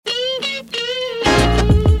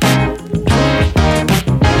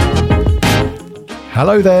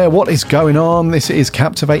Hello there, what is going on? This is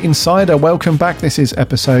Captivate Insider. Welcome back. This is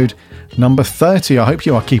episode number 30. I hope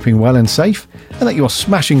you are keeping well and safe and that you are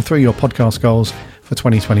smashing through your podcast goals for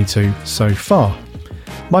 2022 so far.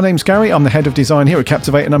 My name's Gary. I'm the head of design here at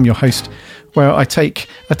Captivate and I'm your host, where I take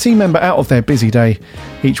a team member out of their busy day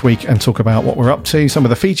each week and talk about what we're up to, some of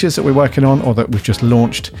the features that we're working on or that we've just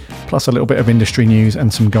launched, plus a little bit of industry news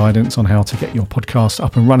and some guidance on how to get your podcast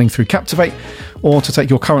up and running through Captivate or to take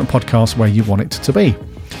your current podcast where you want it to be.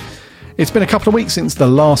 It's been a couple of weeks since the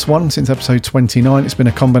last one, since episode 29. It's been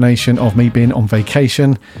a combination of me being on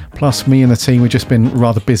vacation, plus me and the team. We've just been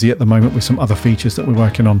rather busy at the moment with some other features that we're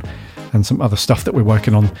working on and some other stuff that we're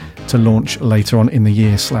working on to launch later on in the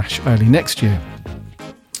year / early next year.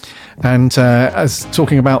 And as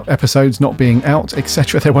talking about episodes not being out,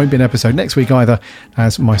 etc., there won't be an episode next week either,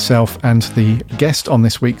 as myself and the guest on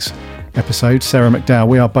this week's episode, Sarah McDowell,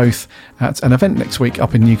 we are both at an event next week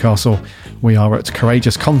up in Newcastle. We are at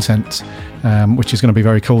Courageous Content, which is going to be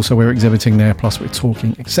very cool. So we're exhibiting there, plus we're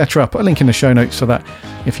talking, etc. Put a link in the show notes for that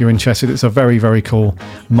if you're interested. It's a very, very cool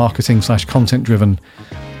marketing / content driven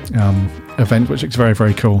event, which looks very,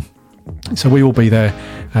 very cool. So we will be there,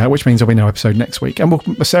 which means there'll be no episode next week. And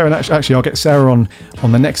Sarah, actually, I'll get Sarah on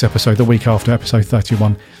the next episode, the week after episode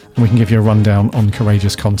 31, and we can give you a rundown on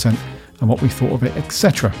Courageous Content and what we thought of it,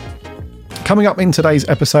 etc. Coming up in today's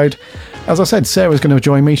episode, as I said, Sarah's going to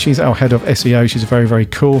join me. She's our head of SEO. She's very, very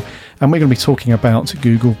cool. And we're going to be talking about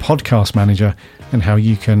Google Podcast Manager and how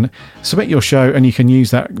you can submit your show and you can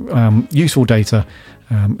use that useful data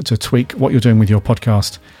to tweak what you're doing with your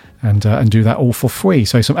podcast and do that all for free.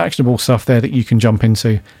 So some actionable stuff there that you can jump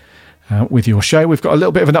into with your show. We've got a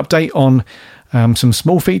little bit of an update on some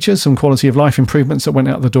small features, some quality of life improvements that went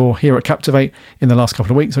out the door here at Captivate in the last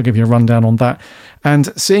couple of weeks. I'll give you a rundown on that.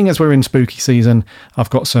 And seeing as we're in spooky season,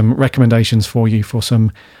 I've got some recommendations for you for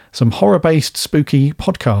some horror-based spooky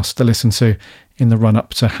podcasts to listen to in the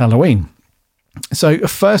run-up to Halloween. So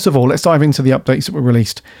first of all, let's dive into the updates that were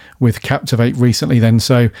released with Captivate recently then.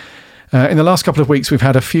 So in the last couple of weeks, we've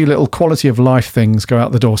had a few little quality of life things go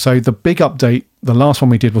out the door. So the big update, the last one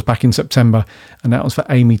we did was back in September, and that was for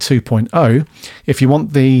Amy 2.0. If you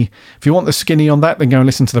want the skinny on that, then go and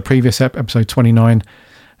listen to the previous episode 29.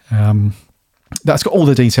 That's got all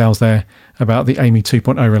the details there about the Amy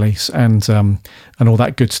 2.0 release and all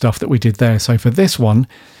that good stuff that we did there. So for this one,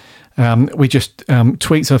 we just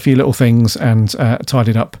tweaked a few little things and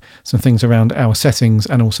tidied up some things around our settings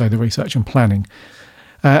and also the research and planning.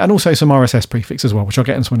 And also some RSS prefix as well, which I'll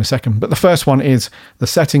get into in a second. But the first one is the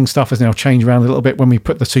settings stuff has now changed around a little bit. When we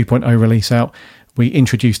put the 2.0 release out, we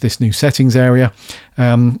introduced this new settings area.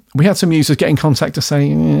 We had some users get in contact to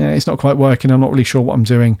say, it's not quite working. I'm not really sure what I'm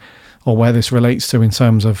doing or where this relates to in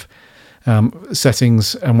terms of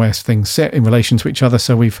settings and where things sit in relation to each other.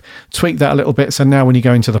 So we've tweaked that a little bit. So now when you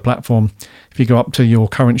go into the platform, if you go up to your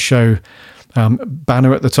current show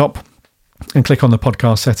banner at the top, and click on the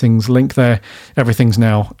podcast settings link there, everything's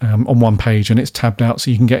now on one page and it's tabbed out so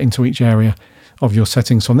you can get into each area of your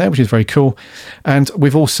settings from there, which is very cool. And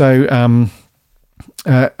we've also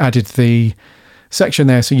added the section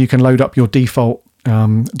there so you can load up your default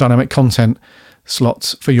dynamic content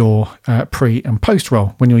slots for your pre and post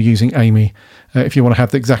roll when you're using Amy, if you want to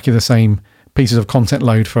have exactly the same pieces of content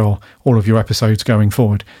load for all of your episodes going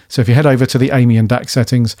forward. So if you head over to the Amy and DAX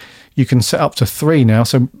settings, you can set up to 3 now.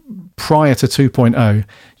 So prior to 2.0,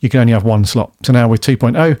 you can only have 1 slot. So now with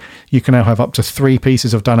 2.0, you can now have up to 3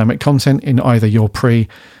 pieces of dynamic content in either your pre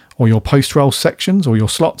or your post roll sections or your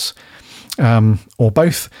slots, or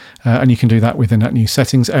both. And you can do that within that new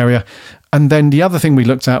settings area. And then the other thing we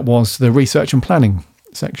looked at was the research and planning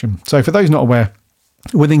section. So for those not aware,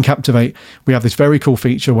 within Captivate, we have this very cool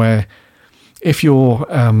feature where if you're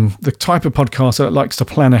the type of podcaster that likes to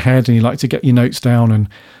plan ahead and you like to get your notes down and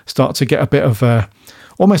start to get a bit of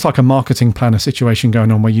almost like a marketing planner situation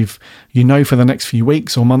going on where you know for the next few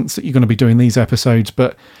weeks or months that you're going to be doing these episodes,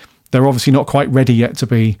 but they're obviously not quite ready yet to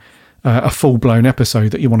be a full-blown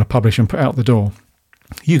episode that you want to publish and put out the door,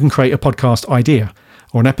 you can create a podcast idea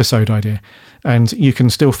or an episode idea, and you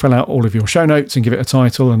can still fill out all of your show notes and give it a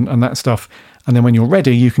title and that stuff. And then when you're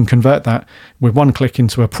ready, you can convert that with one click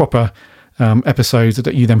into a proper episode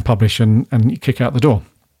that you then publish and you kick out the door.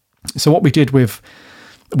 So what we did with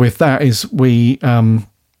that is we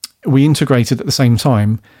integrated at the same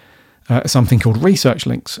time something called research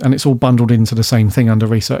links, and it's all bundled into the same thing under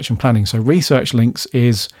research and planning. So research links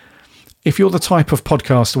is if you're the type of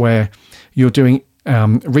podcast where you're doing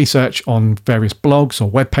research on various blogs or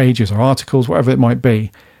web pages or articles, whatever it might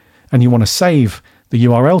be, and you want to save the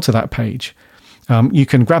URL to that page, you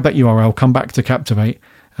can grab that URL, come back to Captivate,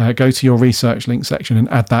 go to your research link section and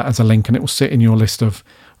add that as a link, and it will sit in your list of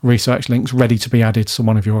research links ready to be added to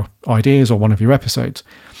one of your ideas or one of your episodes.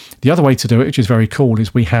 The other way to do it, which is very cool,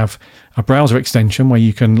 is we have a browser extension where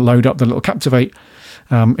you can load up the little Captivate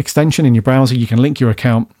extension in your browser. You can link your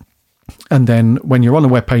account, and then when you're on a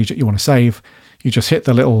web page that you want to save, you just hit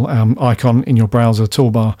the little icon in your browser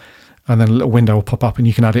toolbar, and then a little window will pop up, and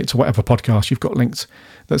you can add it to whatever podcast you've got linked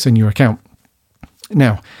that's in your account.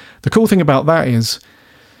 Now, the cool thing about that is,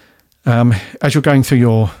 as you're going through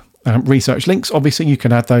your research links, obviously you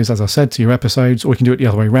can add those, as I said, to your episodes, or you can do it the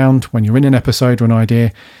other way around. When you're in an episode or an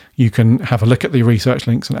idea, you can have a look at the research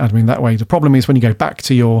links and add them in that way. The problem is when you go back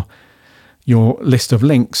to your list of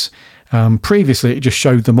links, previously it just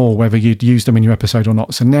showed them all, whether you'd used them in your episode or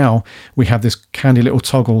not. So now we have this handy little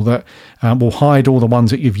toggle that will hide all the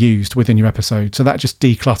ones that you've used within your episode. So that just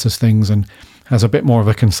declutters things and has a bit more of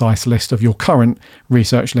a concise list of your current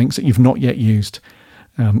research links that you've not yet used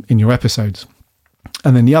in your episodes.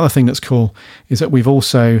 And then the other thing that's cool is that we've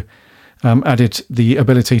also added the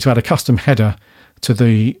ability to add a custom header to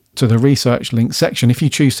the research link section if you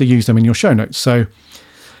choose to use them in your show notes. So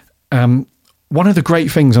one of the great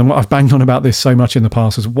things, and what I've banged on about this so much in the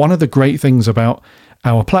past, is one of the great things about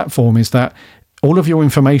our platform is that all of your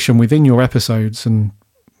information within your episodes and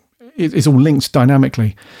is all linked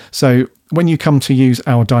dynamically. So when you come to use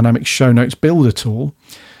our dynamic show notes builder tool,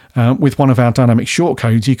 with one of our dynamic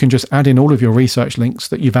shortcodes, you can just add in all of your research links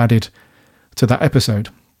that you've added to that episode.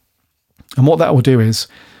 And what that will do is,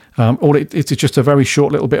 it's just a very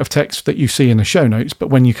short little bit of text that you see in the show notes, but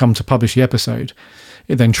when you come to publish the episode,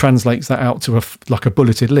 it then translates that out to like a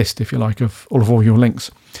bulleted list, if you like, of all your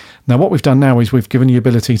links. Now, what we've done now is we've given you the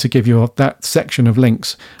ability to give that section of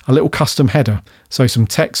links a little custom header. So some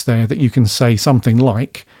text there that you can say something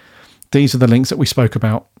like, these are the links that we spoke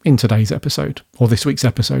about in today's episode or this week's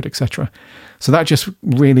episode, etc. So that just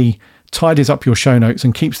really tidies up your show notes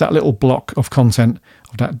and keeps that little block of content,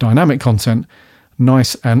 of that dynamic content,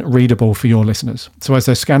 nice and readable for your listeners. So as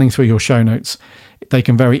they're scanning through your show notes, they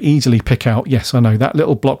can very easily pick out, yes, I know that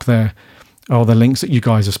little block there are the links that you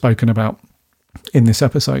guys have spoken about in this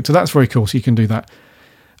episode. So that's very cool. So you can do that.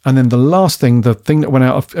 And then the last thing, the thing that went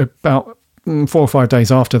out about 4 or 5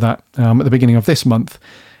 days after that, at the beginning of this month,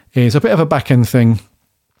 is a bit of a back-end thing,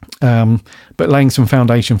 but laying some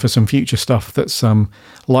foundation for some future stuff that's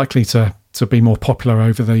likely to be more popular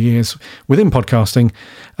over the years within podcasting,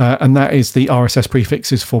 and that is the RSS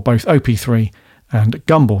prefixes for both OP3 and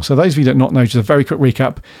Gumble. So those of you that not know, just a very quick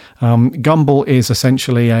recap, Gumble is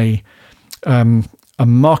essentially a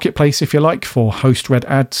marketplace, if you like, for host-read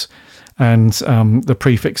ads, and the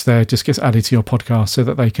prefix there just gets added to your podcast so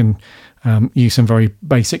that they can use some very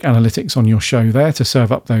basic analytics on your show there to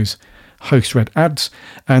serve up those host-read ads.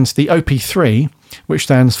 And the OP3, which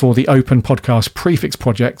stands for the Open Podcast Prefix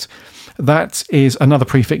Project, that is another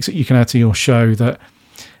prefix that you can add to your show that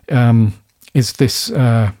is this...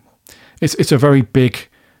 It's a very big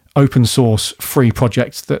open source free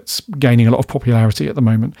project that's gaining a lot of popularity at the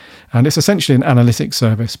moment. And it's essentially an analytics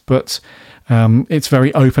service, but it's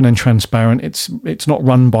very open and transparent. It's not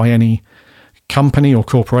run by any company or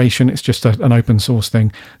corporation. It's just an open source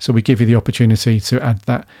thing. So we give you the opportunity to add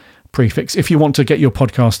that prefix if you want to get your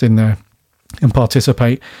podcast in there and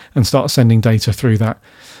participate and start sending data through that.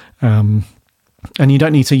 And you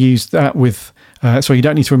don't need to use that with... so you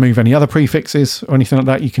don't need to remove any other prefixes or anything like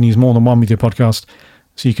that. You can use more than one with your podcast.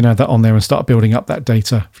 So you can add that on there and start building up that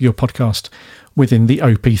data for your podcast within the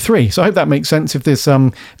OP3. So I hope that makes sense. If there's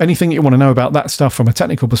anything that you want to know about that stuff from a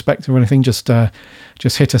technical perspective or anything, just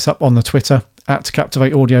hit us up on the Twitter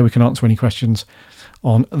 @Captivate Audio. We can answer any questions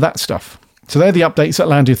on that stuff. So they're the updates that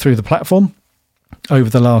landed through the platform over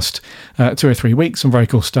the last 2 or 3 weeks. Some very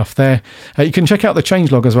cool stuff there. You can check out the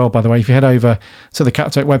changelog as well, by the way. If you head over to the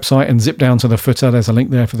Captivate website and zip down to the footer, there's a link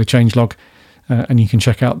there for the changelog, and you can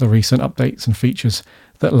check out the recent updates and features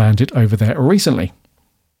that landed over there recently.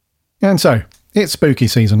 And so, it's spooky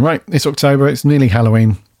season, right? It's October, it's nearly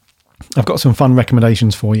Halloween. I've got some fun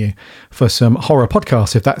recommendations for you for some horror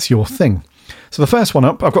podcasts, if that's your thing. So the first one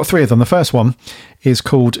up, I've got 3 of them. The first one is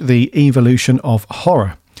called The Evolution of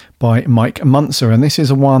Horror by Mike Munzer, and this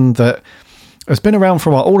is a one that has been around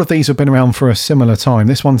for a while. All of these have been around for a similar time.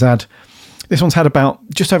 This one's had about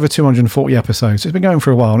just over 240 episodes. It's been going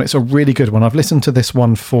for a while, and it's a really good one. I've listened to this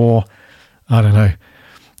one for, I don't know,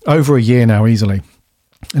 over a year now easily.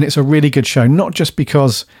 And it's a really good show, not just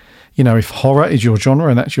because, you know, if horror is your genre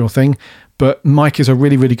and that's your thing, but Mike is a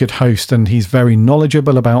really, really good host, and he's very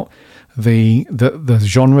knowledgeable about the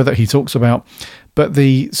genre that he talks about. But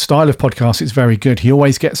the style of podcast is very good. He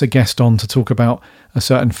always gets a guest on to talk about a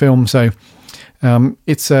certain film. So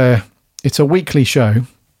it's a weekly show,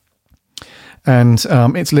 And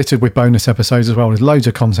it's littered with bonus episodes as well. There's loads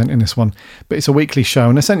of content in this one, but it's a weekly show.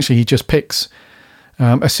 And essentially he just picks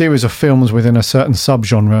a series of films within a certain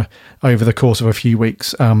subgenre over the course of a few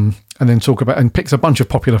weeks, and then picks a bunch of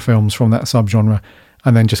popular films from that subgenre,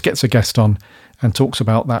 and then just gets a guest on and talks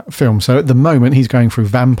about that film. So at the moment he's going through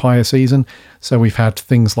vampire season. So we've had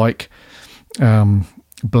things like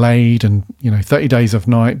Blade and 30 Days of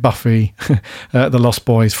Night, Buffy, The Lost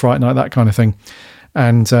Boys, Fright Night, that kind of thing.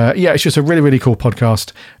 And it's just a really, really cool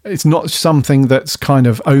podcast. It's not something that's kind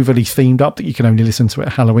of overly themed up that you can only listen to it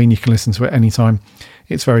at Halloween. You can listen to it anytime.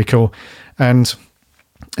 It's very cool. And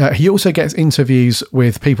he also gets interviews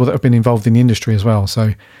with people that have been involved in the industry as well.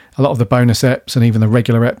 So a lot of the bonus eps and even the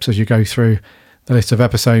regular eps, as you go through the list of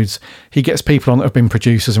episodes, he gets people on that have been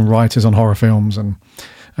producers and writers on horror films and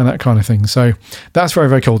that kind of thing. So that's very,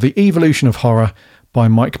 very cool. The Evolution of Horror by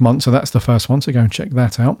Mike Munt. So that's the first one. So go and check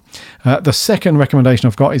that out. The second recommendation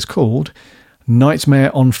I've got is called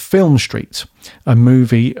Nightmare on Film Street, a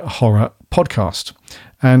movie horror podcast.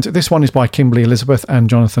 And this one is by Kimberly Elizabeth and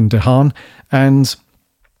Jonathan DeHaan. And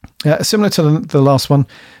similar to the last one,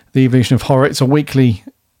 The Evolution of Horror, it's a weekly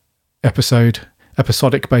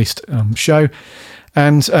episodic based show.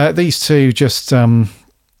 And these two just,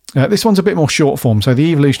 this one's a bit more short form. So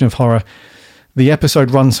The Evolution of Horror, the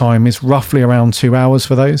episode runtime is roughly around 2 hours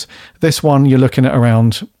for those. This one, you're looking at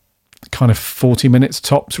around kind of 40 minutes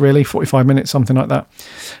tops, really, 45 minutes, something like that.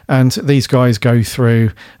 And these guys go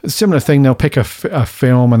through a similar thing. They'll pick a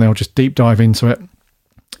film and they'll just deep dive into it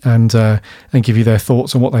and give you their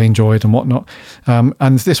thoughts on what they enjoyed and whatnot.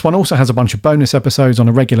 And this one also has a bunch of bonus episodes on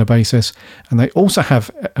a regular basis. And they also have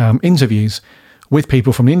interviews with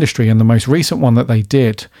people from the industry. And the most recent one that they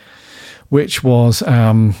did, which was,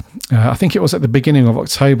 I think it was at the beginning of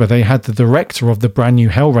October, they had the director of the brand new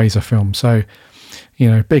Hellraiser film. So,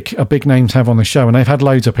 a big name to have on the show, and they've had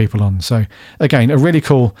loads of people on. So again, a really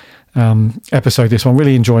cool episode, this one,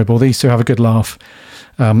 really enjoyable. These two have a good laugh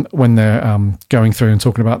when they're going through and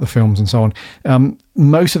talking about the films and so on.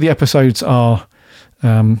 Most of the episodes are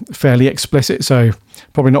fairly explicit, so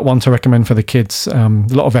probably not one to recommend for the kids. A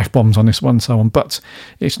lot of F-bombs on this one, so on, but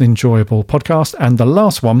it's an enjoyable podcast. And the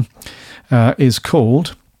last one is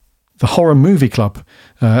called The Horror Movie Club,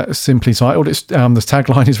 simply titled. It's the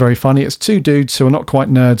tagline is very funny. It's two dudes who are not quite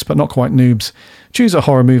nerds but not quite noobs choose a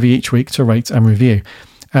horror movie each week to rate and review.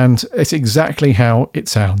 And it's exactly how it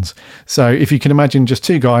sounds. So if you can imagine just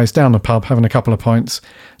two guys down the pub having a couple of pints,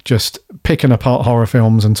 just picking apart horror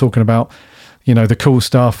films and talking about, the cool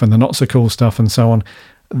stuff and the not so cool stuff and so on.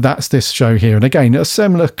 That's this show here. And again, a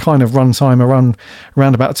similar kind of runtime,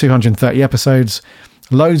 around about 230 episodes.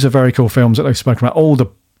 Loads of very cool films that they've spoken about. All the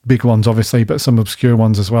big ones, obviously, but some obscure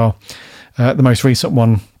ones as well. The most recent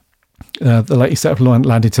one, the latest episode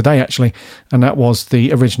landed today, actually, and that was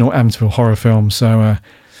the original Amityville horror film. So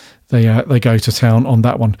they go to town on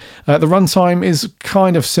that one. The runtime is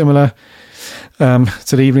kind of similar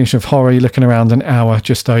to The Evolution of Horror. You're looking around an hour,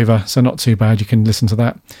 just over, so not too bad. You can listen to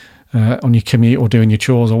that on your commute or doing your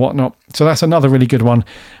chores or whatnot. So that's another really good one,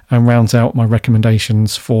 and rounds out my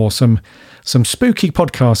recommendations for some spooky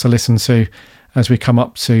podcasts to listen to as we come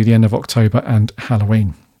up to the end of October and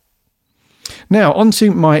Halloween. Now, on to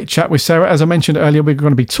my chat with Sarah. As I mentioned earlier, we're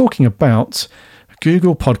going to be talking about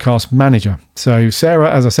Google Podcast Manager. So Sarah,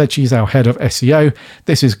 as I said, she's our head of SEO.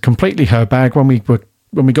 This is completely her bag. When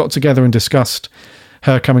we got together and discussed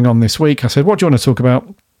her coming on this week, I said, what do you want to talk about?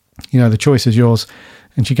 The choice is yours.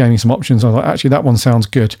 And she gave me some options. I was like, actually, that one sounds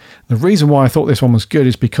good. The reason why I thought this one was good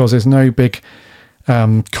is because there's no big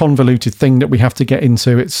convoluted thing that we have to get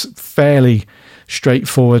into. It's fairly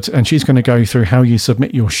straightforward, and she's going to go through how you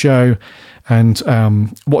submit your show and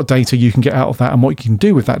what data you can get out of that and what you can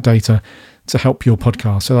do with that data to help your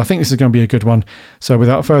podcast. So I think this is going to be a good one. So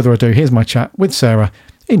without further ado, here's my chat with Sarah.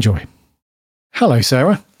 Enjoy. Hello,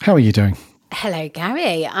 Sarah. How are you doing? Hello,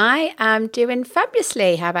 Gary. I am doing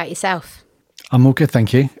fabulously. How about yourself? I'm all good,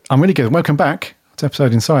 thank you. I'm really good. Welcome back to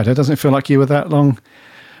Episode Insider. Doesn't feel like you were that long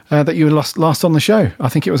that you were last on the show. I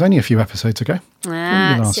think it was only a few episodes ago.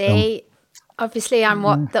 See, obviously I'm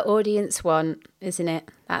what the audience want, isn't it?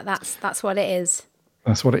 That's what it is.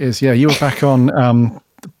 That's what it is, yeah. You were back on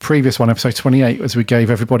the previous one, episode 28, as we gave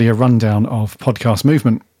everybody a rundown of podcast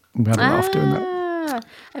movement. We had a laugh doing that.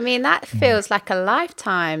 I mean, that feels like a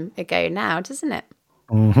lifetime ago now, doesn't it?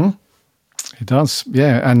 Mm-hmm. It does,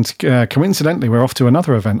 yeah. And coincidentally, we're off to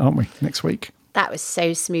another event, aren't we, next week? That was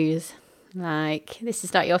so smooth. Like, this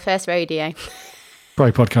is not your first rodeo.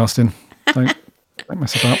 Pro podcasting. Don't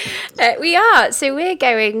mess about. We are. So we're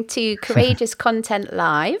going to Courageous Content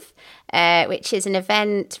Live which is an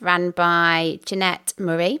event ran by Jeanette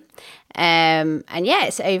Murray. And yeah,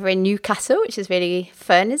 it's over in Newcastle, which is really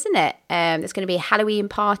fun, isn't it? There's going to be a Halloween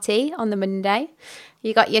party on the Monday.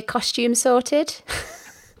 You got your costume sorted?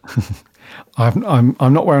 I'm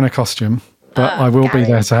not wearing a costume, but I will be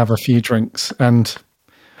there to have a few drinks and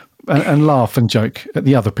laugh and joke at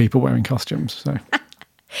the other people wearing costumes. So,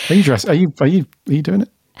 are you dressed? Are you doing it?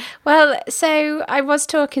 Well, so I was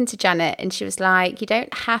talking to Janet and she was like, you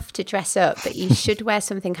don't have to dress up, but you should wear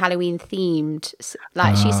something Halloween themed.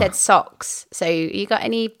 Like she said, socks. So you got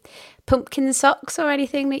any pumpkin socks or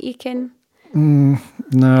anything that you can? No,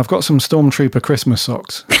 I've got some Stormtrooper Christmas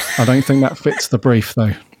socks. I don't think that fits the brief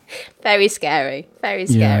though. Very scary. Very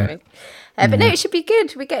scary. But no, it should be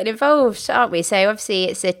good. We're getting involved, aren't we? So obviously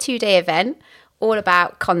it's a 2-day event all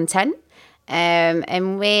about content.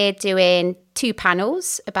 And we're doing 2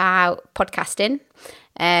 panels about podcasting,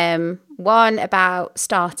 one about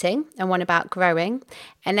starting and one about growing.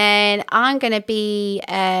 And then I'm going to be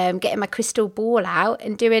getting my crystal ball out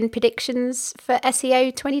and doing predictions for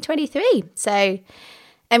SEO 2023. So,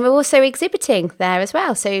 and we're also exhibiting there as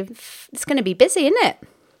well. So it's going to be busy, isn't it?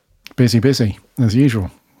 Busy, as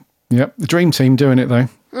usual. Yep. The dream team doing it though.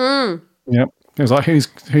 Yep. It was like, who's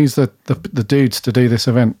the dudes to do this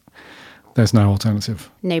event? There's no alternative.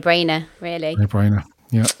 No brainer, really. No brainer.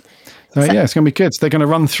 Yeah. So yeah, it's going to be good. They're going to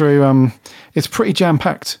run through. It's pretty jam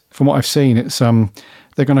packed from what I've seen. It's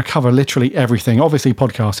they're going to cover literally everything. Obviously,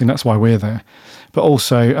 podcasting. That's why we're there, but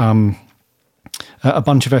also a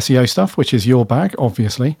bunch of SEO stuff, which is your bag,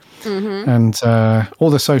 obviously, and all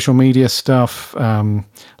the social media stuff,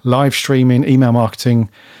 live streaming, email marketing,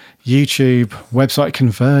 YouTube, website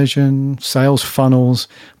conversion, sales funnels,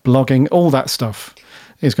 blogging, all that stuff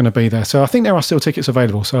is going to be there. So I think there are still tickets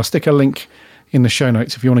available. So I'll stick a link in the show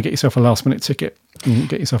notes if you want to get yourself a last minute ticket and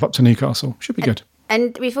get yourself up to Newcastle. Should be good.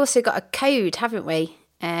 And we've also got a code, haven't we?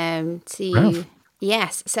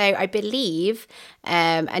 Yes. So I believe,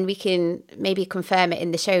 and we can maybe confirm it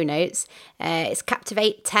in the show notes, it's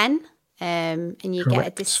Captivate 10, and you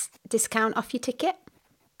get a discount off your ticket.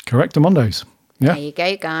 Correct, Amondos. Yeah. There you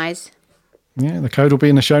go, guys. Yeah, the code will be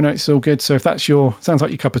in the show notes. It's all good. So if that's sounds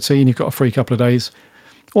like your cup of tea and you've got a free couple of days,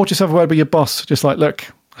 or just have a word with your boss, just like, look,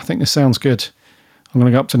 I think this sounds good. I'm going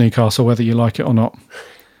to go up to Newcastle, whether you like it or not.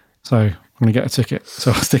 So I'm going to get a ticket.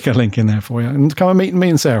 So I'll stick a link in there for you. And come and meet me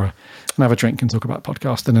and Sarah and have a drink and talk about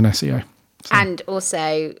podcasting and SEO. So. And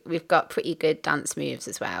also, we've got pretty good dance moves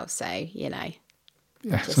as well. So, you know.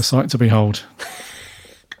 Yeah, it's a sight to behold.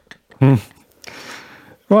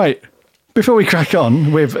 Right. Before we crack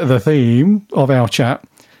on with the theme of our chat,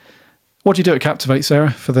 what do you do at Captivate,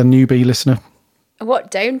 Sarah, for the newbie listener?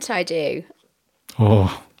 What don't I do?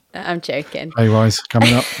 Oh. I'm joking. Pay rise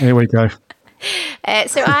coming up. Here we go.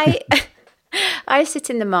 So I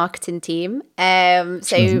sit in the marketing team. She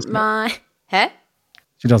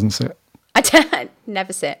doesn't sit. I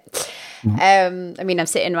never sit. I mean, I'm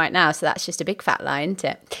sitting right now, so that's just a big fat lie, isn't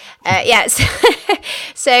it? Yes.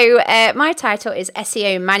 So my title is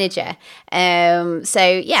SEO manager. So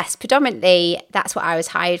yes, predominantly that's what I was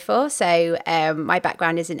hired for. So my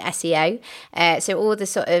background is in SEO. So all the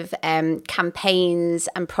sort of campaigns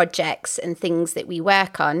and projects and things that we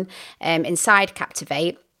work on inside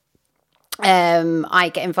Captivate,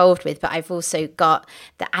 I get involved with, but I've also got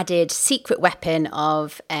the added secret weapon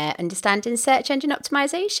of understanding search engine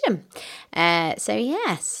optimization. So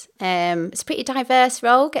yes, it's a pretty diverse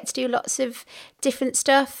role. Get to do lots of different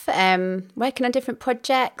stuff, working on different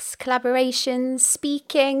projects, collaborations,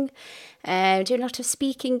 speaking, do a lot of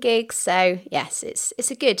speaking gigs. So yes, it's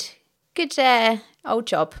a good old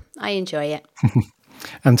job. I enjoy it.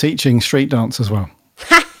 And teaching street dance as well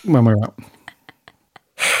when we're out.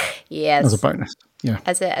 Yes. As a bonus. Yeah.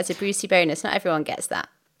 As a Brucey bonus. Not everyone gets that.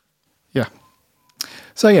 Yeah.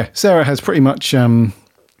 So yeah, Sarah has pretty much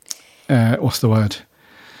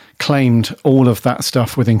claimed all of that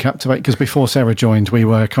stuff within Captivate, because before Sarah joined, we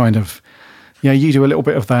were kind of, you do a little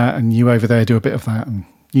bit of that and you over there do a bit of that and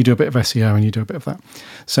you do a bit of SEO and you do a bit of that.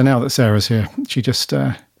 So now that Sarah's here, she just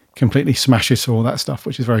completely smashes through all that stuff,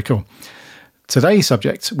 which is very cool. Today's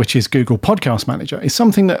subject, which is Google Podcast Manager, is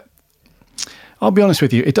something that, I'll be honest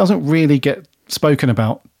with you, it doesn't really get spoken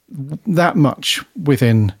about that much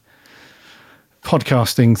within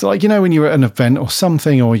podcasting. So like, when you're at an event or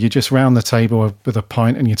something, or you're just round the table with a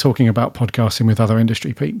pint and you're talking about podcasting with other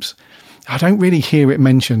industry peeps, I don't really hear it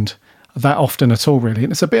mentioned that often at all, really.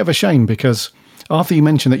 And it's a bit of a shame, because after you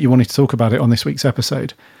mentioned that you wanted to talk about it on this week's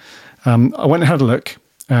episode, I went and had a look.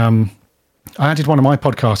 I added one of my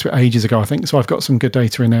podcasts ages ago, I think, so I've got some good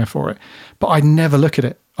data in there for it. But I never look at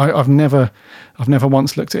it. I've never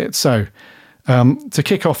once looked at it. So to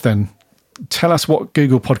kick off then, tell us what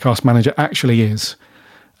Google Podcast Manager actually is,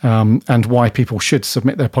 and why people should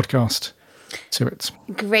submit their podcast to it.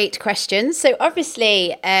 Great question. So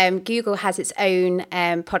obviously, Google has its own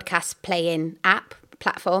podcast playing app,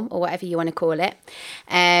 platform, or whatever you want to call it.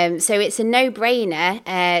 So it's a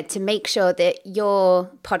no-brainer to make sure that your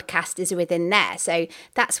podcast is within there. So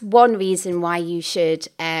that's one reason why you should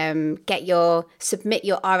submit your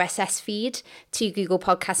RSS feed to Google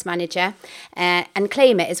Podcast Manager and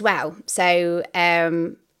claim it as well. So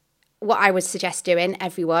what I would suggest doing,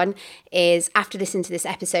 everyone, is after listening to this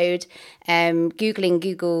episode, Googling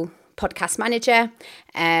Google Podcast Manager,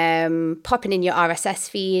 popping in your RSS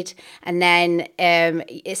feed, and then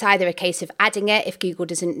it's either a case of adding it if Google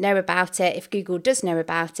doesn't know about it. If Google does know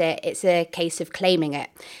about it, it's a case of claiming it.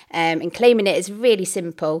 And claiming it is really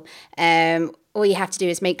simple. All you have to do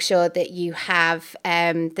is make sure that you have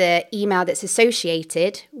the email that's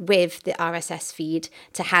associated with the RSS feed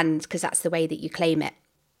to hand, because that's the way that you claim it.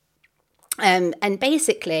 And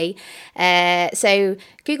basically, so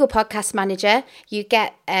Google Podcast Manager, you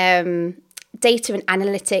get data and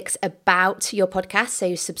analytics about your podcast,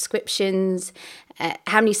 so subscriptions,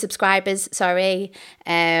 how many subscribers, how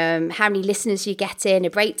many listeners you get in, a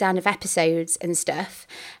breakdown of episodes and stuff.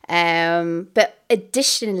 But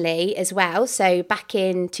additionally as well, so back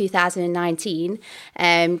in 2019,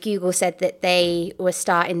 Google said that they were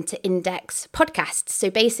starting to index podcasts. So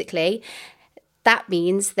basically, that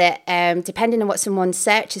means that depending on what someone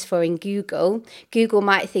searches for in Google, Google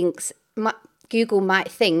might think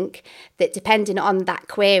that depending on that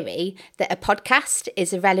query, that a podcast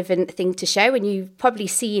is a relevant thing to show. And you've probably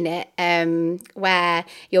seen it where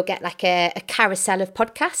you'll get like a carousel of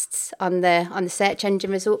podcasts on the search engine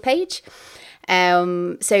result page.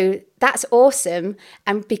 So that's awesome.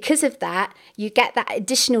 And because of that, you get that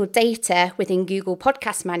additional data within Google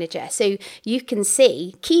Podcast Manager. So you can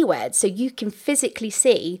see keywords. So you can physically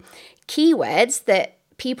see keywords that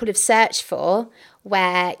people have searched for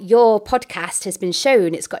where your podcast has been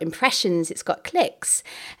shown. It's got impressions, it's got clicks.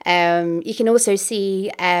 You can also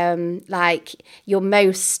see like your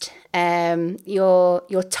most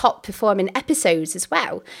your top performing episodes as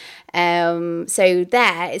well. So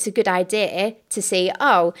there, it's a good idea to see,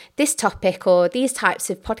 this topic or these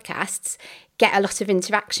types of podcasts get a lot of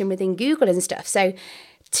interaction within Google and stuff. So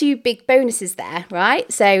 2 big bonuses there,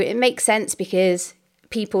 right? So it makes sense because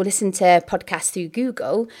people listen to podcasts through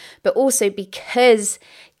Google, but also because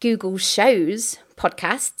Google shows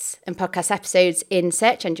podcasts and podcast episodes in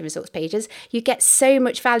search engine results pages, you get so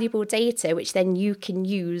much valuable data, which then you can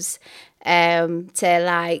use to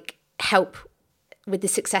like help with the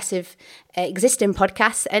success of existing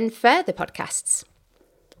podcasts and further podcasts.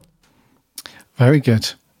 Very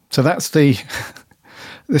good. So that's this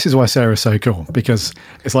is why Sarah's so cool, because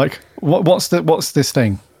it's like, what's this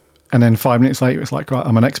thing? And then 5 minutes later, it's like, right,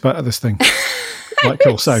 I'm an expert at this thing. Like,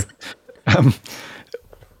 cool. So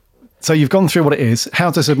you've gone through what it is, how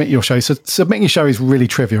to submit your show. So submitting your show is really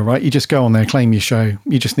trivial, right? You just go on there, claim your show.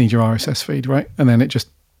 You just need your RSS feed, right? And then it just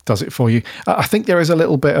does it for you. I think there is a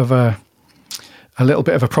little bit of a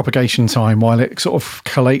propagation time while it sort of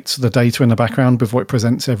collates the data in the background before it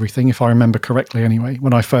presents everything, if I remember correctly anyway,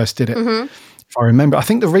 when I first did it. Mm-hmm. If I remember, I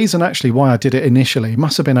think the reason actually why I did it initially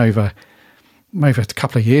must have been over maybe a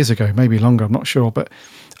couple of years ago, maybe longer, I'm not sure. But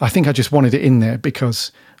I think I just wanted it in there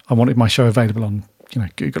because I wanted my show available on,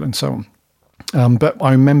 Google and so on. But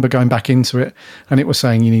I remember going back into it and it was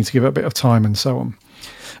saying you need to give it a bit of time and so on.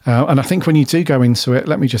 And I think when you do go into it,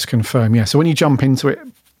 let me just confirm. Yeah. So when you jump into it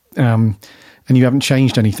and you haven't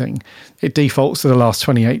changed anything, it defaults to the last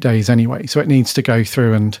 28 days anyway. So it needs to go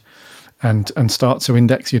through and start to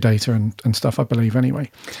index your data and stuff, I believe, anyway.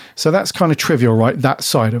 So that's kind of trivial, right? That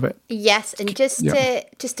side of it. Yes, and just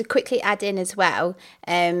to quickly add in as well,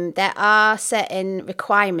 there are certain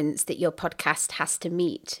requirements that your podcast has to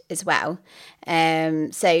meet as well.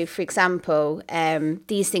 So, for example,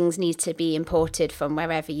 these things need to be imported from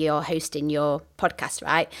wherever you're hosting your podcast,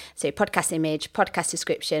 right? So podcast image, podcast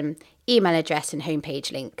description, email address and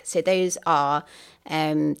homepage link. So those are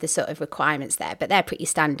the sort of requirements there, but they're pretty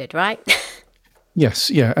standard, right?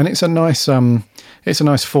 Yes, yeah, and it's a nice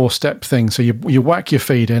 4-step thing. So you whack your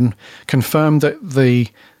feed in, confirm that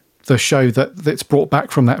the show that's brought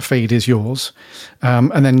back from that feed is yours,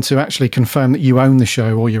 and then to actually confirm that you own the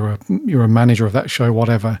show or you're a manager of that show,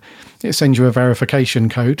 whatever, it sends you a verification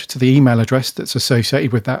code to the email address that's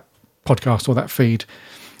associated with that podcast or that feed.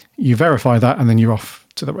 You verify that, and then you're off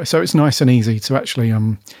to the rest. So it's nice and easy to actually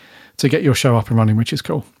to get your show up and running, which is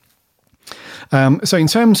cool. So in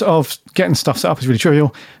terms of getting stuff set up is really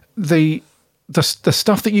trivial. The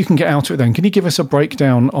stuff that you can get out of it then, can you give us a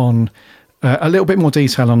breakdown on a little bit more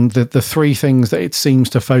detail on the three things that it seems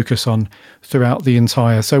to focus on throughout the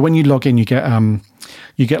entire. So when you log in, you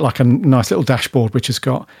get like a nice little dashboard which has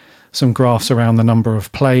got some graphs around the number of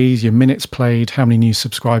plays, your minutes played, how many new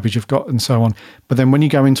subscribers you've got, and so on. But then when you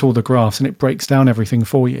go into all the graphs and it breaks down everything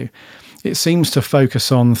for you, it seems to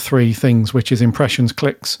focus on three things, which is impressions,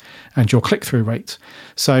 clicks, and your click-through rate.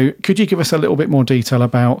 So could you give us a little bit more detail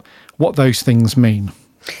about what those things mean?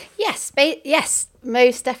 Yes,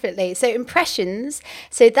 most definitely. So impressions,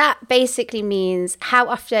 so that basically means how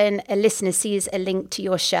often a listener sees a link to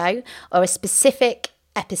your show or a specific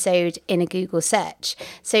episode in a Google search.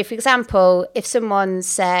 So for example, if someone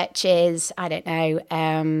searches, I don't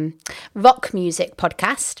know, rock music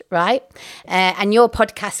podcast, right? And your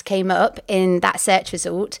podcast came up in that search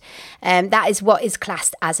result, that is what is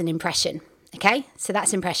classed as an impression. Okay, so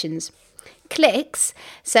that's impressions. Clicks,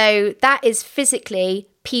 so that is physically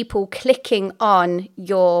people clicking on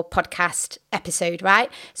your podcast episode,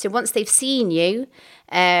 right? So once they've seen you,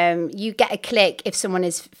 you get a click if someone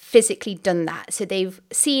has physically done that. So they've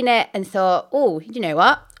seen it and thought, oh, you know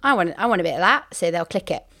what? I want a bit of that. So they'll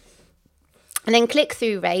click it. And then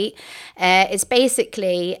click-through rate is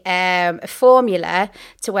basically a formula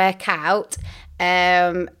to work out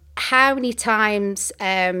how many times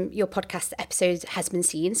your podcast episode has been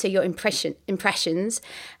seen. So your impressions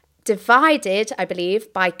divided, I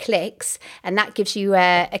believe, by clicks, and that gives you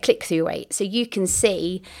a click-through rate. So you can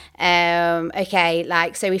see, okay,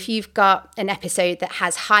 like, so if you've got an episode that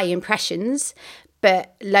has high impressions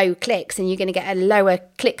but low clicks, and you're going to get a lower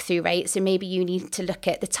click-through rate. So maybe you need to look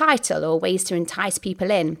at the title or ways to entice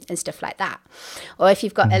people in and stuff like that. Or if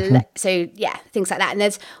you've got things like that. And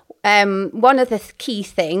there's one other key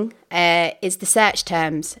thing is the search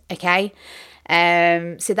terms. Okay,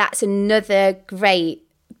 so that's another great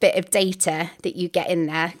bit of data that you get in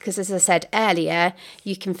there, because as I said earlier,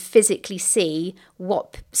 you can physically see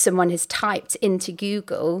what someone has typed into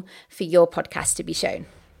Google for your podcast to be shown.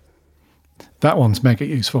 That one's mega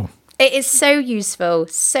useful. It is so useful,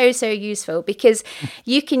 so useful, because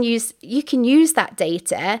you can use that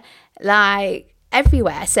data like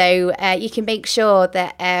everywhere. So you can make sure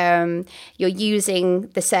that you're using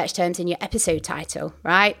the search terms in your episode title,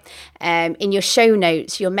 right? In your show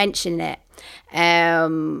notes, you're mentioning it.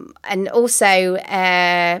 And also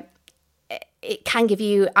it can give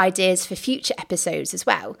you ideas for future episodes as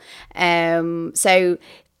well. So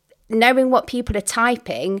knowing what people are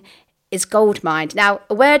typing is goldmine. Now,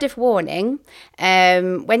 a word of warning,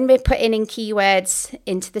 when we're putting in keywords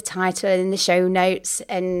into the title and in the show notes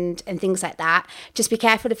and things like that, just be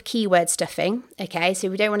careful of keyword stuffing, okay? So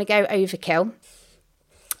we don't want to go overkill.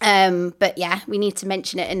 But yeah, we need to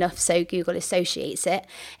mention it enough so Google associates it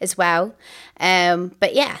as well.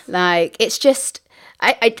 But yeah, like, it's just,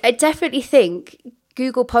 I definitely think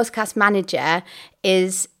Google Podcast Manager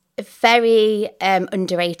is very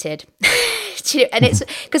underrated. And it's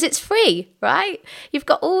because it's free, right? You've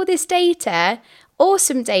got all this data,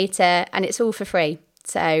 awesome data, and it's all for free.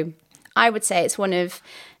 So I would say it's one of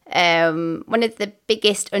the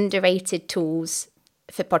biggest underrated tools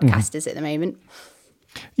for podcasters at the moment.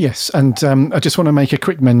 Yes, and I just want to make a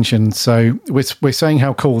quick mention. So we're saying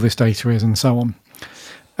how cool this data is and so on.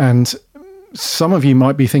 And some of you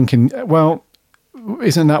might be thinking, well,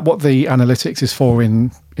 isn't that what the analytics is for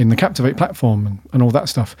in the Captivate platform and all that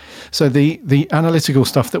stuff? So the analytical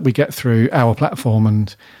stuff that we get through our platform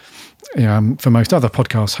and for most other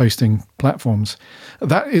podcast hosting platforms,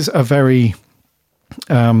 that is a very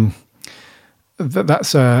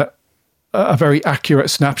that's a very accurate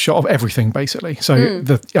snapshot of everything, basically. So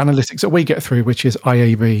the analytics that we get through, which is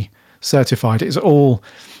IAB certified, is all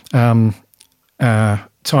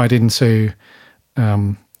tied into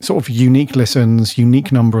sort of unique listens,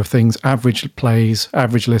 unique number of things, average plays,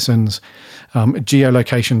 average listens,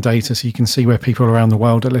 geolocation data, so you can see where people around the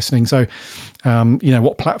world are listening. So,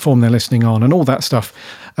 what platform they're listening on and all that stuff.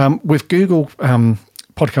 With Google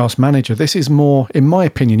Podcast Manager, this is more, in my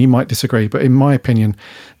opinion, you might disagree, but in my opinion,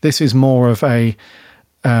 this is more of a,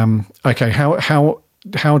 okay,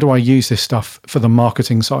 how do I use this stuff for the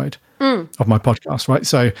marketing side of my podcast, right?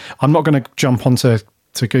 So I'm not going to jump onto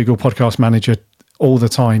Google Podcast Manager all the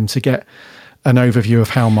time to get an overview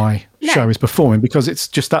of how my show is performing, because it's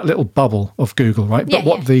just that little bubble of Google, right? But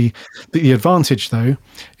what the advantage, though,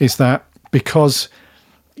 is that because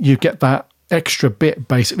you get that extra bit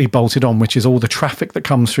basically bolted on, which is all the traffic that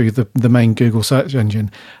comes through the main Google search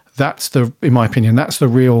engine, that's in my opinion, that's the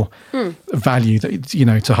real value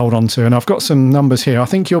that, to hold on to. And I've got some numbers here. I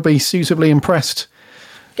think you'll be suitably impressed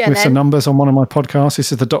with some numbers on one of my podcasts.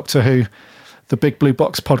 This is the Doctor Who, the Big Blue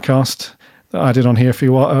Box podcast. that I did on here a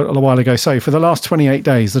while ago. So for the last 28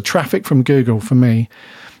 days, the traffic from Google for me,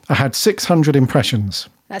 I had 600 impressions.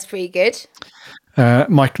 That's pretty good.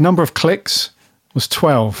 My number of clicks was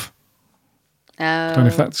 12. I don't know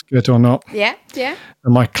if that's good or not. Yeah.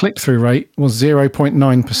 And my click-through rate was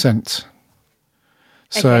 0.9%.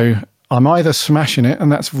 So I'm either smashing it,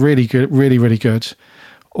 and that's really good, really, really good,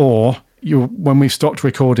 or when we've stopped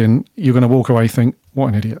recording, you're going to walk away and think, what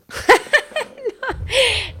an idiot.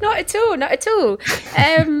 Not at all. What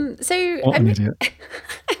an idiot.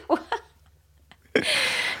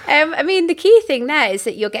 I mean, the key thing there is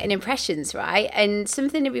that you're getting impressions, right? And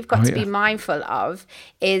something that we've got to be mindful of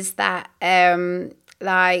is that,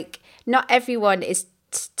 not everyone is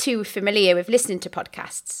too familiar with listening to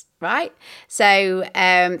podcasts, right? So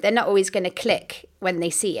they're not always going to click when they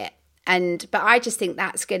see it, but I just think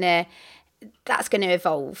that's gonna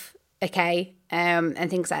evolve, okay, and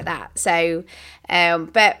things like that. So,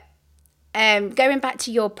 but going back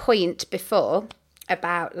to your point before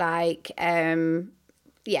about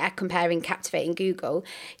comparing Captivate and Google,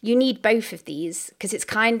 you need both of these because it's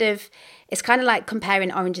kind of like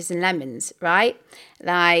comparing oranges and lemons, right?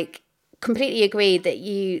 Like, completely agree that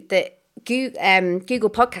Google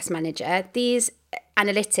Podcast Manager, these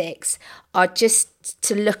analytics are just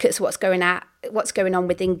to look at what's going on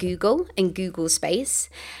within Google and Google space.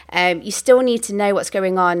 You still need to know what's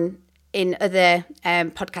going on in other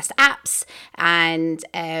podcast apps and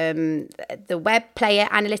the web player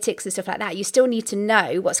analytics and stuff like that. You still need to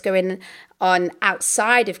know what's going on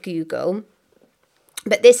outside of Google.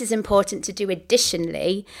 But this is important to do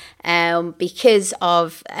additionally because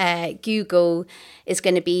of Google is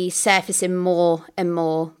going to be surfacing more and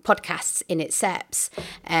more podcasts in its SERPs.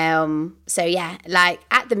 So yeah, like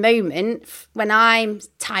at the moment, when I'm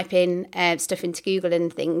typing stuff into Google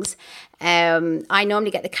and things, I normally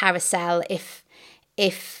get the carousel if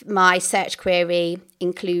my search query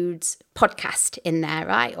includes podcast in there,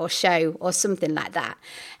 right? Or show or something like that.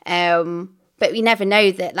 But we never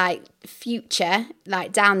know that, like, future,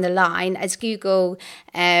 like down the line, as Google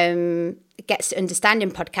gets to understanding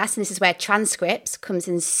podcasts, and this is where transcripts comes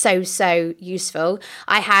in so useful.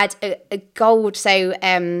 I had a gold, sorry,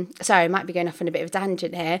 I might be going off on a bit of a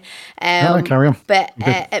tangent here. No, carry on. But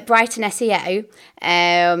at Brighton SEO,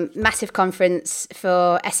 massive conference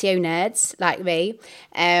for SEO nerds like me,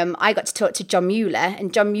 I got to talk to John Mueller,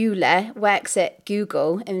 and John Mueller works at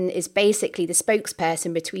Google and is basically the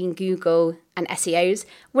spokesperson between Google and SEOs.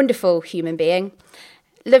 Wonderful human being.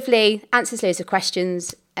 Lovely, answers loads of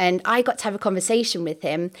questions. And I got to have a conversation with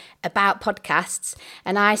him about podcasts.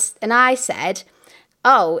 And I said,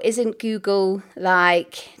 oh, isn't Google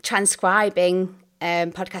like transcribing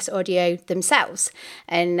podcast audio themselves?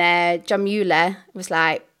 And John Mueller was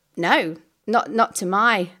like, no, not to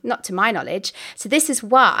my knowledge. So this is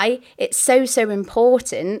why it's so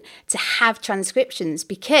important to have transcriptions,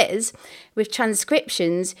 because with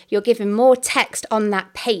transcriptions, you're given more text on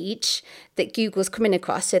that page that Google's coming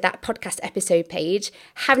across. So that podcast episode page,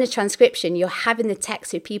 having a transcription, you're having the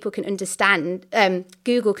text so people can understand,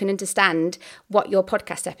 Google can understand what your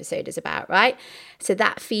podcast episode is about, right? So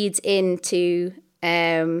that feeds into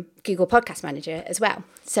Google Podcast Manager as well.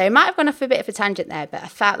 So it might have gone off a bit of a tangent there, but I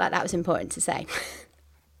felt like that was important to say.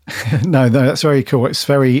 No, that's very cool. It's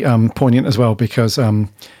very poignant as well because,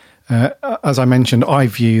 as I mentioned, I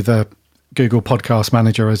view the Google Podcast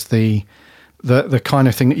Manager as the kind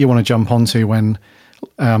of thing that you want to jump onto when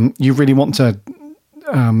you really want to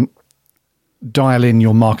dial in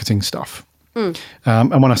your marketing stuff.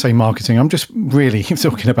 And when I say marketing, I'm just really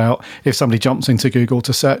talking about if somebody jumps into Google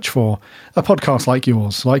to search for a podcast like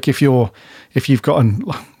yours, like if you've got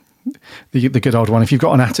the good old one, if you've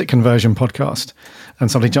got an attic conversion podcast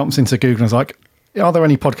and somebody jumps into Google and is like, are there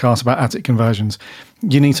any podcasts about attic conversions?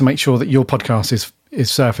 You need to make sure that your podcast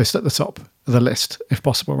is surfaced at the top of the list if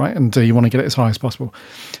possible, right? And you want to get it as high as possible.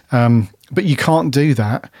 But you can't do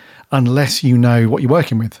that unless you know what you're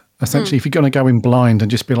working with. Essentially, if you're going to go in blind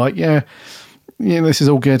and just be like, yeah, this is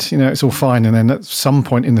all good, it's all fine. And then at some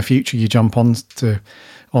point in the future, you jump onto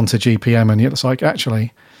GPM and it's like,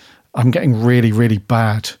 actually, I'm getting really, really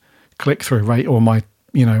bad click-through rate, or my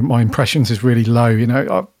impressions is really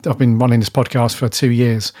low. I've been running this podcast for 2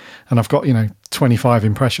 years and I've got, 25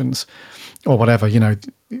 impressions or whatever,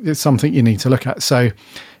 it's something you need to look at. So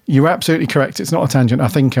you're absolutely correct. It's not a tangent. I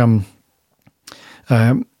think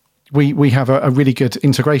we have a really good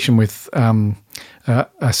integration with a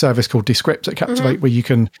service called Descript at Captivate, where you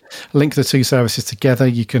can link the two services together.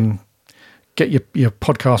 You can get your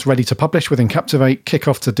podcast ready to publish within Captivate, kick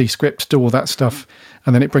off to Descript, do all that stuff,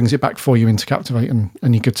 and then it brings it back for you into Captivate, and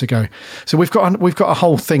you're good to go. So we've got a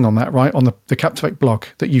whole thing on that, right, on the Captivate blog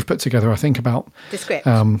that you've put together, I think, about Descript.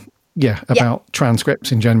 About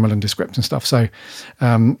transcripts in general and Descript and stuff. So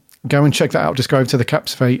go and check that out. Just go over to the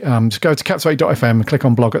Captivate, just go to captivate.fm and click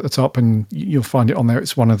on blog at the top, and you'll find it on there.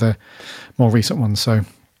 It's one of the more recent ones. So.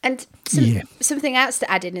 And something else to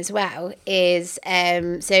add in as well is,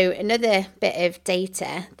 so another bit of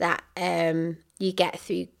data that you get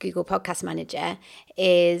through Google Podcast Manager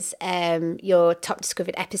is your top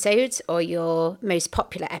discovered episodes or your most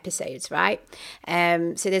popular episodes, right?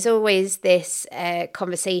 So there's always this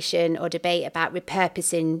conversation or debate about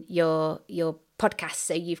repurposing your podcast.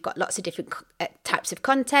 So you've got lots of different types of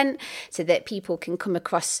content so that people can come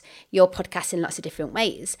across your podcast in lots of different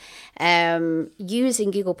ways. Using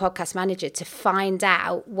Google Podcast Manager to find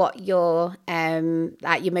out what your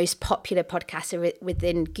most popular podcasts are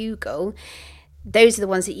within Google, those are the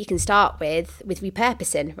ones that you can start with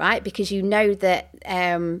repurposing, right? Because you know that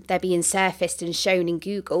they're being surfaced and shown in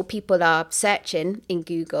Google. People are searching in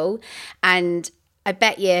Google, and I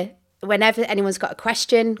bet you whenever anyone's got a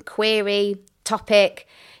question, query, topic,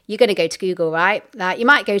 you're going to go to Google, right? Like, you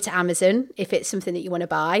might go to Amazon if it's something that you want to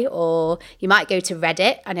buy, or you might go to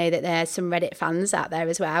Reddit. I know that there's some Reddit fans out there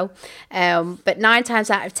as well. But 9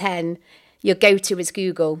 times out of 10, your go-to is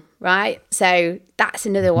Google, right? So that's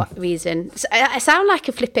another reason. So I sound like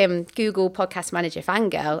a flipping Google Podcast Manager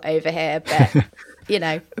fangirl over here, but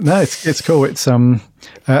No, it's cool. It's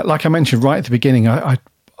like I mentioned right at the beginning,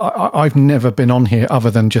 I've never been on here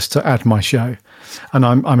other than just to add my show, and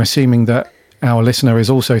I'm assuming that our listener is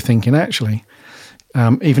also thinking, actually,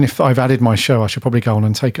 even if I've added my show, I should probably go on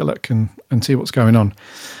and take a look and see what's going on.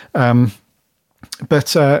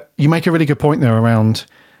 But you make a really good point there around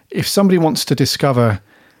if somebody wants to discover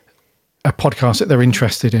a podcast that they're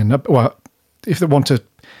interested in, well, if they want to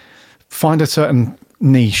find a certain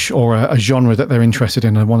niche or a genre that they're interested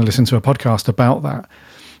in and want to listen to a podcast about that,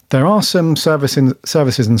 there are some services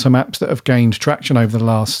and some apps that have gained traction over the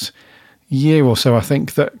last year or so, I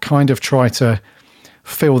think, that kind of try to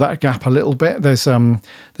fill that gap a little bit. There's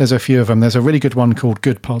a few of them. There's a really good one called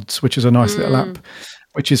Good Pods, which is a nice little app,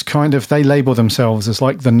 which is kind of, they label themselves as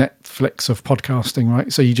like the Netflix of podcasting,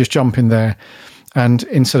 right? So you just jump in there, and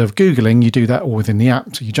instead of Googling, you do that all within the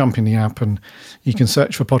app. So you jump in the app and you can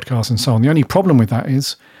search for podcasts and so on. The only problem with that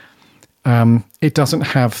is it doesn't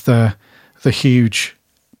have the huge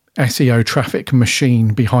SEO traffic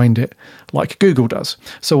machine behind it like Google does.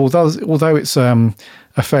 So although it's a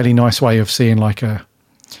fairly nice way of seeing, like if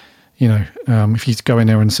you go in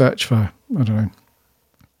there and search for, I don't know,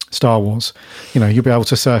 Star Wars, you'll be able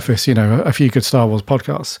to surface, a few good Star Wars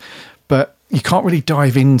podcasts, but you can't really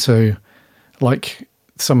dive into like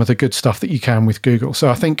some of the good stuff that you can with Google. So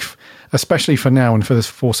I think, especially for now and for the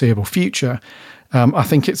foreseeable future, I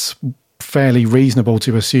think it's fairly reasonable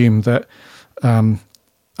to assume that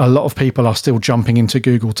a lot of people are still jumping into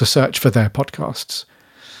Google to search for their podcasts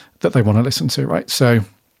that they want to listen to, right? So,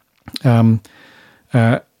 so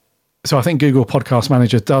I think Google Podcast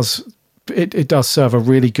Manager does serve a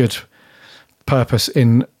really good purpose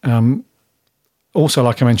in also,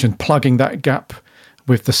 like I mentioned, plugging that gap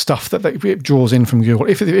with the stuff that it draws in from Google.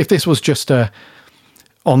 If this was just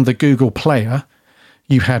on the Google player,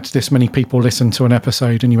 you had this many people listen to an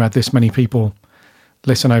episode and you had this many people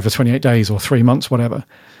listen over 28 days or 3 months, whatever,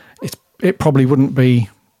 it probably wouldn't be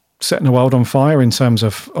setting the world on fire in terms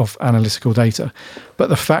of analytical data. But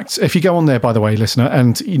the fact, if you go on there, by the way, listener,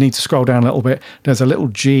 and you need to scroll down a little bit, there's a little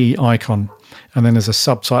G icon, and then there's a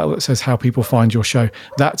subtitle that says how people find your show.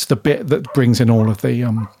 That's the bit that brings in all of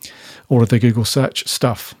the Google search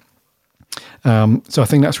stuff. So I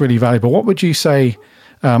think that's really valuable. What would you say,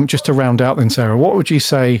 just to round out then, Sarah, what would you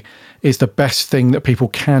say is the best thing that people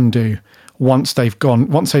can do once they've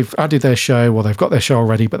added their show, or they've got their show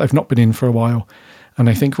already, but they've not been in for a while, and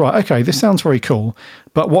they think, right, okay, this sounds very cool,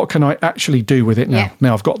 but what can I actually do with it now? Yeah.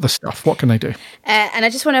 Now I've got the stuff. What can they do? And I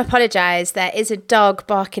just want to apologise. There is a dog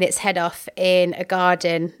barking its head off in a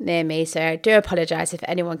garden near me, so I do apologise if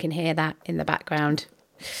anyone can hear that in the background.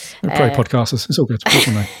 We're pro podcasters. It's all good.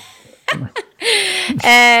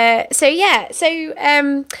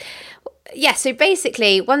 So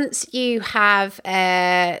basically, once you have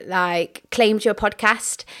claimed your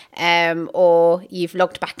podcast or you've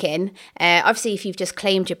logged back in, obviously if you've just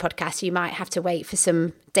claimed your podcast, you might have to wait for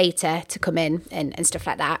some data to come in and stuff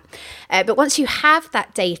like that. But once you have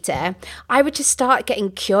that data, I would just start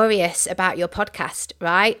getting curious about your podcast,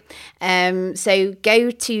 right? So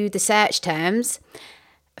go to the search terms,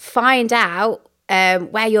 find out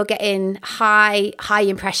where you're getting high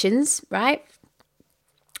impressions, right?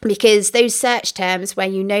 Because those search terms where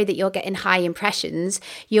you know that you're getting high impressions,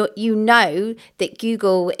 you know that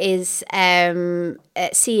Google is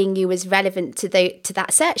seeing you as relevant to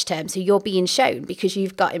that search term. So you're being shown because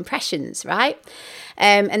you've got impressions, right?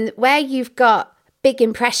 And where you've got big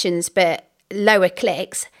impressions but lower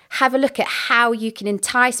clicks, have a look at how you can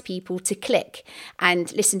entice people to click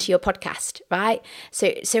and listen to your podcast, right?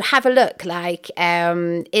 So have a look, like,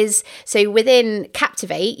 so within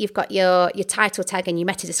Captivate, you've got your title tag and your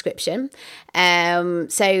meta description.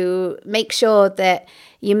 So make sure that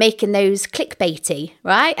you're making those clickbaity,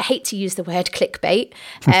 right? I hate to use the word clickbait,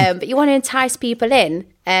 but you want to entice people in.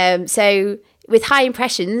 So with high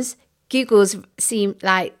impressions, Google's seem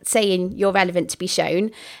like saying you're relevant to be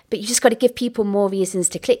shown, but you just got to give people more reasons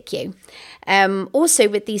to click you. Also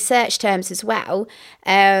with these search terms as well,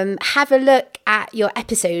 have a look at your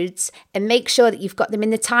episodes and make sure that you've got them in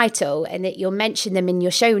the title and that you'll mention them in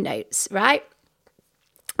your show notes, right?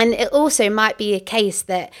 And it also might be a case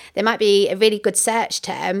that there might be a really good search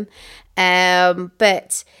term,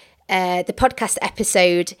 but the podcast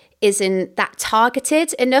episode isn't that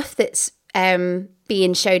targeted enough that's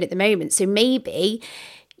being shown at the moment. So maybe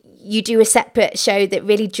you do a separate show that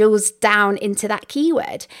really drills down into that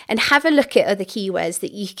keyword, and have a look at other keywords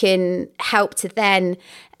that you can help to then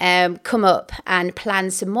come up and plan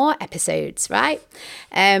some more episodes, right?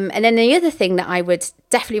 And then the other thing that I would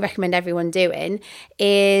definitely recommend everyone doing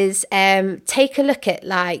is take a look at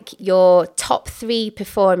like your top 3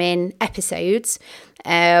 performing episodes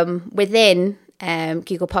within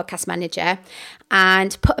Google Podcast Manager,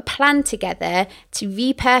 and put a plan together to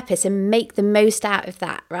repurpose and make the most out of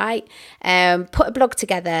that, right? Put a blog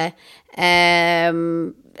together, share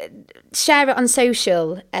it on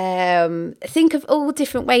social, think of all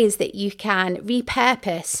different ways that you can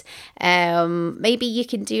repurpose. Maybe you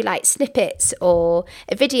can do like snippets or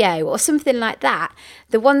a video or something like that.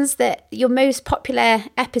 The ones that your most popular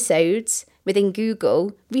episodes within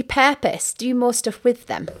Google, repurpose, do more stuff with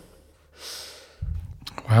them.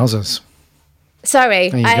 Wowzers.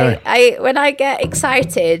 Sorry, I when I get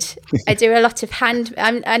excited, I do a lot of hand.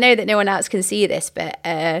 I know that no one else can see this, but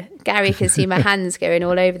Gary can see my hands going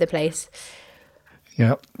all over the place.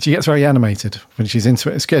 Yeah, she gets very animated when she's into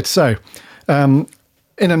it. It's good. So, in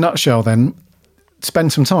a nutshell, then,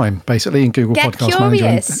 spend some time basically in Google Podcast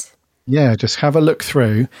Manager. Yeah, just have a look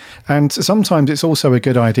through. And sometimes it's also a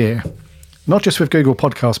good idea, not just with Google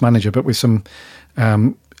Podcast Manager, but with some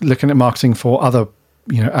looking at marketing for other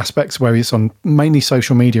aspects where it's on mainly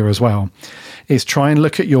social media as well, is try and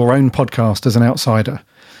look at your own podcast as an outsider.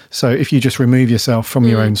 So if you just remove yourself from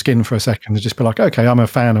your own skin for a second and just be like, okay, I'm a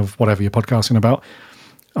fan of whatever you're podcasting about.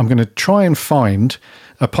 I'm going to try and find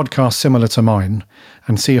a podcast similar to mine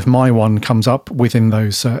and see if my one comes up within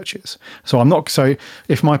those searches. So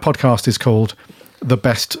if my podcast is called The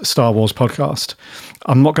Best Star Wars Podcast,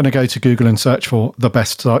 I'm not going to go to Google and search for the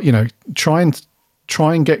best,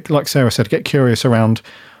 try and get, like Sarah said, get curious around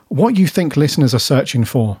what you think listeners are searching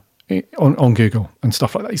for on Google and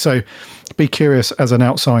stuff like that. So be curious as an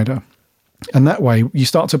outsider. And that way you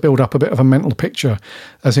start to build up a bit of a mental picture,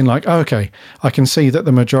 as in like, okay, I can see that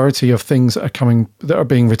the majority of things that are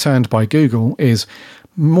being returned by Google is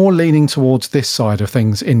more leaning towards this side of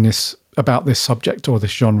things about this subject or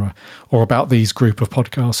this genre or about these group of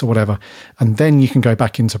podcasts or whatever. And then you can go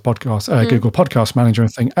back into Google Podcast Manager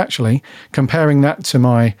and think, actually, comparing that to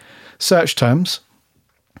my search terms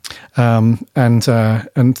and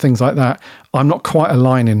things like that, I'm not quite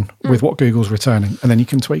aligning with what Google's returning. And then you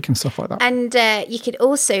can tweak and stuff like that. And you could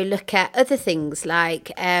also look at other things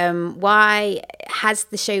like why has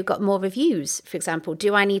the show got more reviews? For example,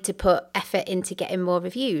 do I need to put effort into getting more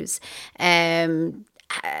reviews?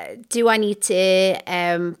 Do I need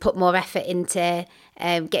to put more effort into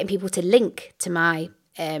getting people to link to my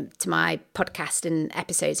podcast and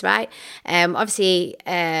episodes, right? Obviously,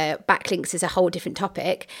 backlinks is a whole different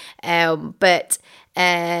topic, but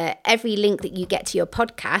every link that you get to your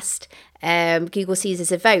podcast, Google sees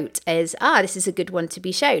as a vote as, this is a good one to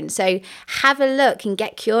be shown. So have a look and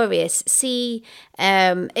get curious. See,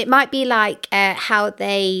 it might be like how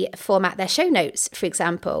they format their show notes, for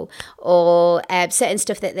example, or certain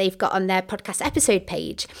stuff that they've got on their podcast episode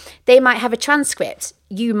page. They might have a transcript.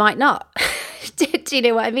 You might not. Do you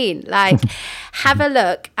know what I mean? Like, have a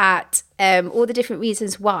look at all the different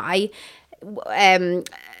reasons why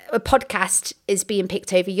a podcast is being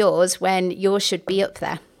picked over yours when yours should be up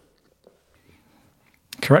there.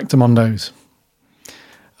 Correctamondos.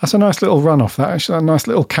 That's a nice little run off that. Actually, a nice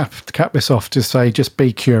little cap this off to say, just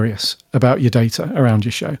be curious about your data around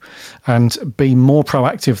your show and be more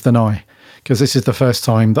proactive than I. because this is the first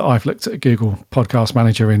time that I've looked at Google Podcast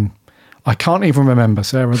Manager I can't even remember,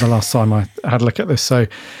 Sarah, the last time I had a look at this. So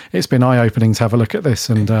it's been eye-opening to have a look at this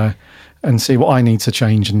and see what I need to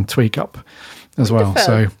change and tweak up as well.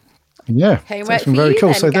 So yeah, it's been very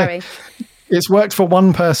cool. So it's worked for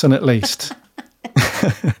one person at least,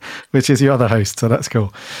 which is your other host. So that's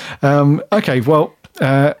cool. Okay, well,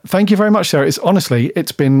 thank you very much, Sarah.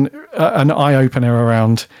 It's been an eye-opener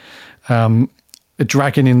around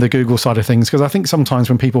dragging in the Google side of things, because I think sometimes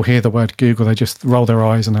when people hear the word Google, they just roll their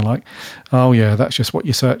eyes and they're like, oh yeah, that's just what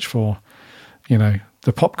you search for,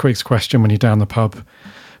 the pop quiz question when you're down the pub.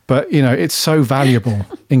 But it's so valuable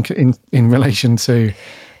in relation to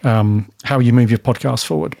how you move your podcast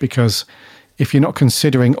forward, because if you're not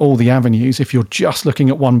considering all the avenues, if you're just looking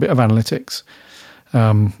at one bit of analytics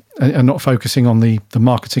and not focusing on the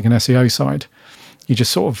marketing and SEO side, you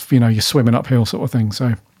just sort of you're swimming uphill sort of thing.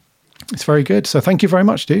 So it's very good. So thank you very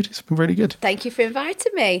much, dude. It's been really good. Thank you for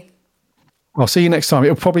inviting me. I'll see you next time.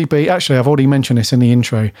 It'll probably be, actually, I've already mentioned this in the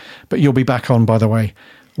intro, but you'll be back on, by the way,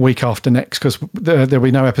 week after next, because there'll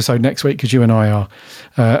be no episode next week because you and I are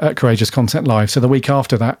at Courageous Content Live. So the week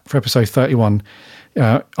after that, for episode 31,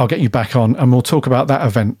 I'll get you back on and we'll talk about that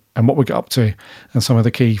event and what we got up to and some of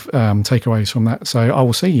the key takeaways from that. So I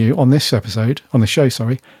will see you on this show,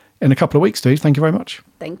 in a couple of weeks, dude. Thank you very much.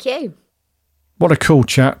 Thank you. What a cool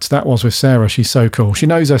chat that was with Sarah. She's so cool. She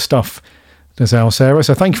knows her stuff, does our Sarah.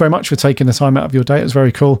 So thank you very much for taking the time out of your day. It was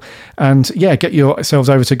very cool. And yeah, get yourselves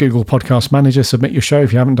over to Google Podcast Manager, submit your show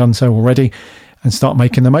if you haven't done so already, and start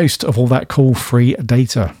making the most of all that cool free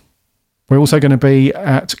data. We're also going to be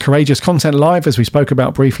at Courageous Content Live, as we spoke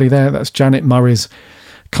about briefly there. That's Janet Murray's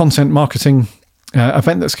content marketing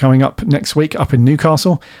event that's coming up next week up in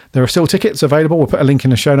Newcastle. There are still tickets available. We'll put a link in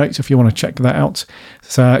the show notes if you want to check that out.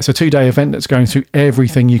 So it's a 2-day event that's going through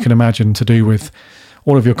everything you can imagine to do with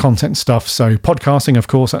all of your content stuff. So podcasting, of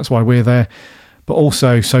course, that's why we're there, but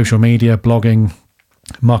also social media, blogging,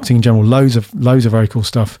 marketing in general, loads of very cool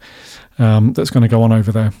stuff that's going to go on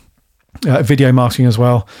over there. Video marketing as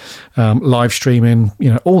well, live streaming,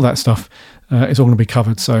 all that stuff is all going to be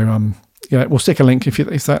covered. So yeah, we'll stick a link if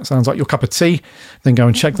that sounds like your cup of tea. Then go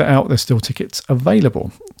and check that out. There's still tickets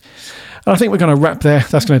available. And I think we're going to wrap there.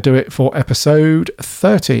 That's going to do it for episode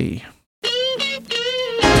 30.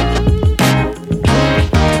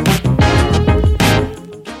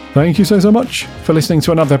 Thank you so much for listening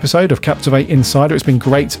to another episode of Captivate Insider. It's been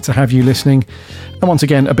great to have you listening. And once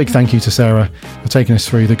again, a big thank you to Sarah for taking us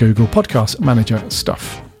through the Google Podcast Manager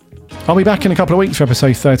stuff. I'll be back in a couple of weeks for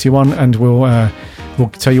episode 31, and we'll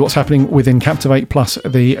tell you what's happening within Captivate plus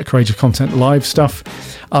the Courageous Content Live stuff.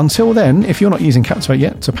 Until then, if you're not using Captivate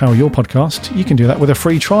yet to power your podcast, you can do that with a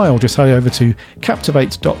free trial. Just head over to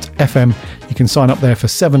captivate.fm. You can sign up there for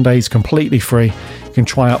 7 days completely free. You can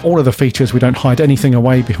try out all of the features. We don't hide anything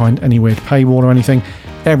away behind any weird paywall or anything.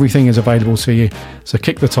 Everything is available to you. So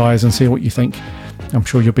kick the tires and see what you think. I'm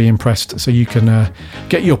sure you'll be impressed. So you can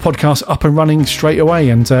get your podcast up and running straight away.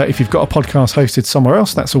 And if you've got a podcast hosted somewhere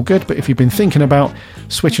else, that's all good. But if you've been thinking about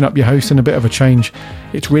switching up your host and a bit of a change,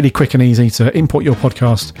 it's really quick and easy to import your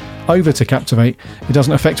podcast over to Captivate. It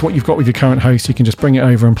doesn't affect what you've got with your current host. You can just bring it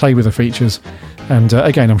over and play with the features. And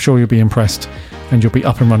again, I'm sure you'll be impressed and you'll be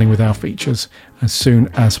up and running with our features as soon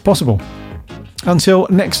as possible. Until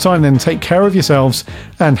next time then, take care of yourselves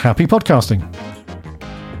and happy podcasting.